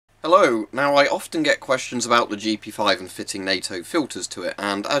Hello! Now I often get questions about the GP-5 and fitting NATO filters to it,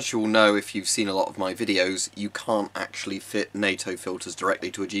 and as you'll know if you've seen a lot of my videos, you can't actually fit NATO filters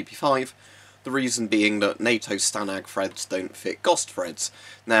directly to a GP-5. The reason being that NATO STANAG threads don't fit GOST threads.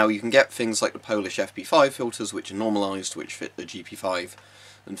 Now you can get things like the Polish FP5 filters which are normalised, which fit the GP-5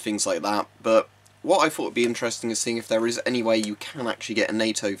 and things like that, but what I thought would be interesting is seeing if there is any way you can actually get a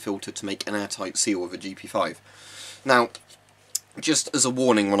NATO filter to make an airtight seal with a GP-5. Now, just as a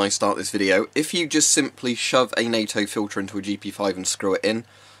warning when I start this video, if you just simply shove a NATO filter into a GP-5 and screw it in,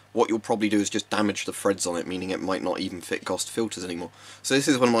 what you'll probably do is just damage the threads on it, meaning it might not even fit GOST filters anymore. So this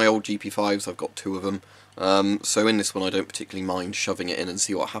is one of my old GP-5s, I've got two of them, so in this one I don't particularly mind shoving it in and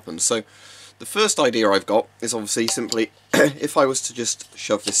see what happens. So the first idea I've got is obviously simply, if I was to just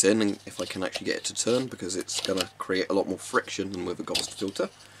shove this in, and if I can actually get it to turn, because it's going to create a lot more friction than with a GOST filter,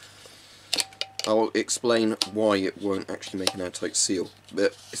 I'll explain why it won't actually make an airtight seal.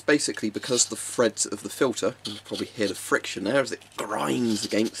 But it's basically because the threads of the filter, you can probably hear the friction there as it grinds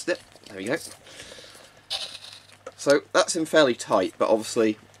against it. There we go. So that's in fairly tight, but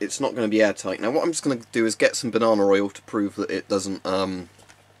obviously it's not going to be airtight. Now what I'm just going to do is get some banana oil to prove that it doesn't, or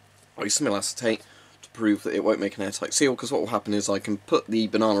isomyl acetate, to prove that it won't make an airtight seal, because what will happen is I can put the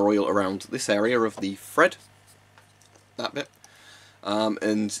banana oil around this area of the thread, that bit,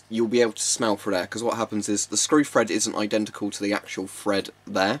 and you'll be able to smell through there, because what happens is the screw thread isn't identical to the actual thread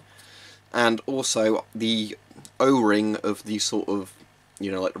there, and also the O-ring of the sort of,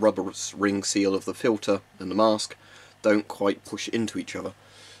 you know, like the rubber ring seal of the filter and the mask don't quite push into each other.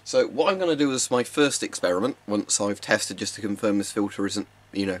 So what I'm going to do as my first experiment, once I've tested just to confirm this filter isn't,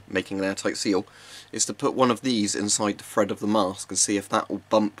 you know, making an airtight seal, is to put one of these inside the thread of the mask and see if that will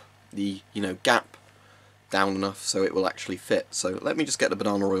bump the, you know, gap down enough so it will actually fit. So let me just get the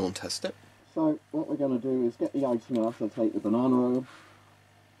banana oil and test it. So what we're going to do is get the isomyl acetate, the banana oil,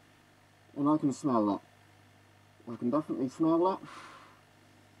 and I can smell that. I can definitely smell that.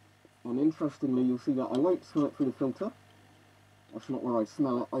 And interestingly, you'll see that I won't smell it through the filter. That's not where I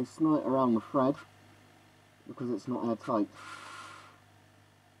smell it. I smell it around the thread because it's not airtight.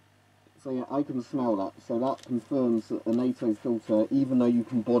 So yeah, I can smell that. So that confirms that the NATO filter, even though you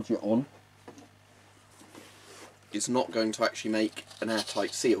can bodge it on, is not going to actually make an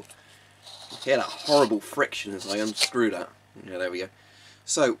airtight seal. You hear that horrible friction as I unscrew that. Yeah, there we go.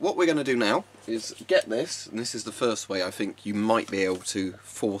 So what we're going to do now is get this, and this is the first way I think you might be able to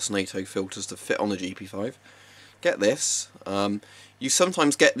force NATO filters to fit on a GP-5. Get this. You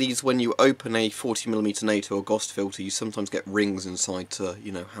sometimes get these when you open a 40mm NATO or GOST filter. You sometimes get rings inside to,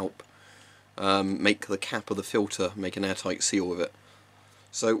 you know, help make the cap of the filter make an airtight seal with it.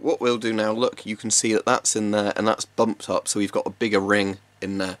 So what we'll do now, look, you can see that that's in there and that's bumped up, so we've got a bigger ring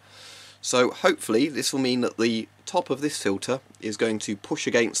in there. So hopefully this will mean that the top of this filter is going to push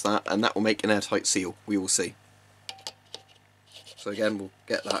against that, and that will make an airtight seal. We will see. So again, we'll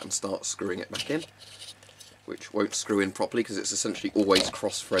get that and start screwing it back in, which won't screw in properly because it's essentially always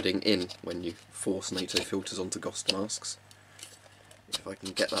cross-threading in when you force NATO filters onto GOST masks. If I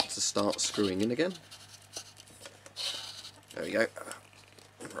can get that to start screwing in again. There we go.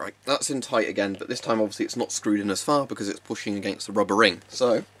 Right, that's in tight again, but this time obviously it's not screwed in as far because it's pushing against the rubber ring.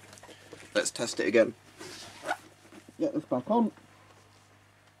 So, let's test it again. Get this back on.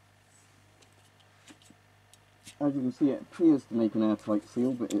 As you can see, it appears to make an airtight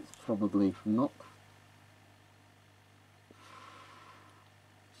seal, but it's probably not.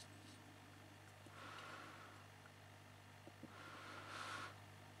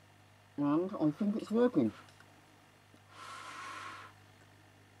 And I think it's working.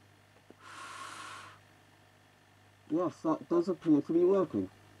 Yes, that does appear to be working.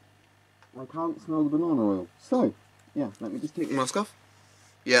 I can't smell the banana oil. So, yeah, let me just take the mask off.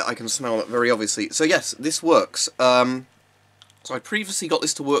 Yeah, I can smell it very obviously. So yes, this works. So I previously got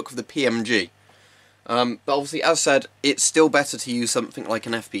this to work with the PMG. But obviously, as said, it's still better to use something like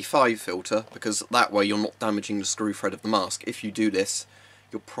an FP5 filter, because that way you're not damaging the screw thread of the mask. If you do this,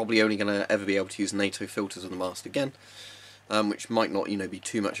 you're probably only going to ever be able to use NATO filters on the mask again. Which might not, you know, be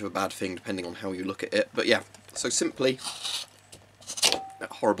too much of a bad thing depending on how you look at it. But yeah, so simply, that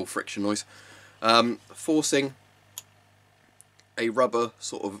horrible friction noise, forcing a rubber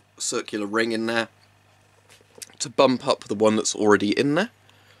sort of circular ring in there to bump up the one that's already in there.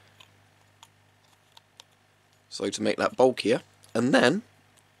 So to make that bulkier, and then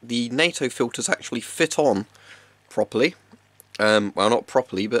the NATO filters actually fit on properly. Well, not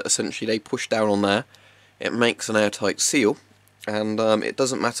properly, but essentially they push down on there. It makes an airtight seal, and it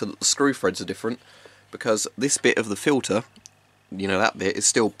doesn't matter that the screw threads are different, because this bit of the filter, you know, that bit is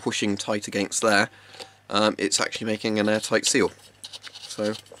still pushing tight against there. It's actually making an airtight seal.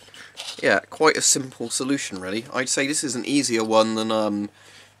 So yeah, quite a simple solution really. I'd say this is an easier one than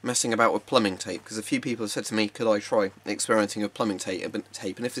messing about with plumbing tape, because a few people have said to me, could I try experimenting with plumbing tape,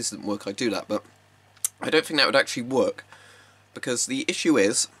 and if this didn't work I'd do that, but I don't think that would actually work, because the issue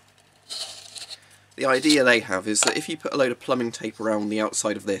is, the idea they have is that if you put a load of plumbing tape around the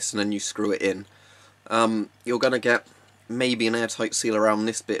outside of this and then you screw it in, you're going to get maybe an airtight seal around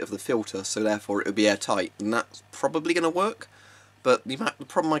this bit of the filter, so therefore it would be airtight, and that's probably going to work. But the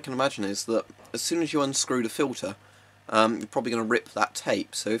problem I can imagine is that as soon as you unscrew the filter, you're probably going to rip that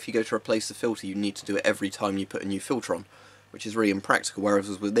tape, so if you go to replace the filter you need to do it every time you put a new filter on, which is really impractical,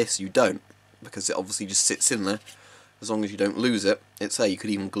 whereas with this you don't, because it obviously just sits in there. As long as you don't lose it, it's there, you could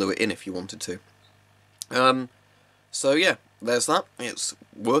even glue it in if you wanted to. So yeah, there's that. It's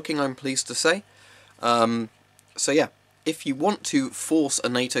working, I'm pleased to say. So yeah, if you want to force a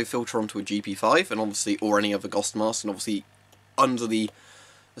NATO filter onto a GP-5, and obviously, or any other GOST mask, and obviously under the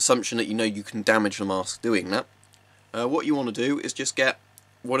assumption that you know you can damage the mask doing that, what you want to do is just get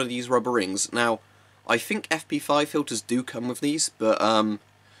one of these rubber rings. Now, I think FP5 filters do come with these, but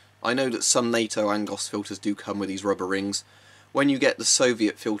I know that some NATO and GOST filters do come with these rubber rings. When you get the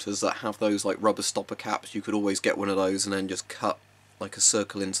Soviet filters that have those like rubber stopper caps, you could always get one of those and then just cut like a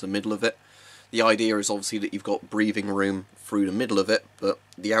circle into the middle of it. The idea is obviously that you've got breathing room through the middle of it, but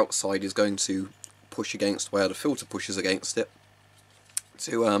the outside is going to push against where the filter pushes against it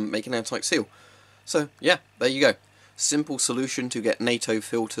to make an airtight seal. So yeah, there you go. Simple solution to get NATO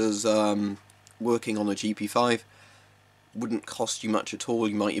filters working on a GP-5. Wouldn't cost you much at all.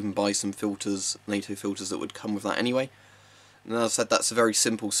 You might even buy some filters, NATO filters, that would come with that anyway. And as I said, that's a very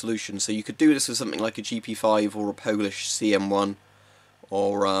simple solution. So you could do this with something like a GP-5 or a Polish CM1,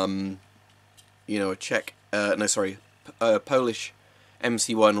 or you know, a Polish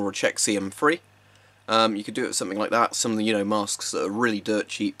MC1 or a Czech CM3. You could do it with something like that. Some of the, you know, masks that are really dirt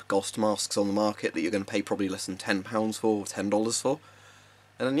cheap GOST masks on the market that you're going to pay probably less than £10 for, or $10 for.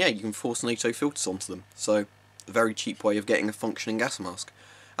 And then yeah, you can force NATO filters onto them. So a very cheap way of getting a functioning gas mask.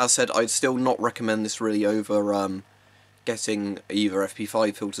 As I said, I'd still not recommend this really over getting either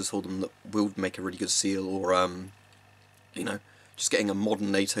FP5 filters for them that will make a really good seal, or you know, just getting a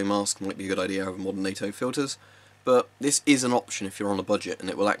modern NATO mask might be a good idea over modern NATO filters. But this is an option if you're on a budget, and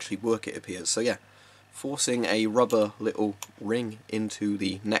it will actually work, it appears. So yeah, forcing a rubber little ring into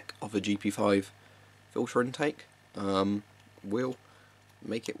the neck of a GP-5 filter intake will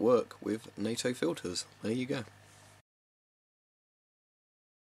make it work with NATO filters. There you go.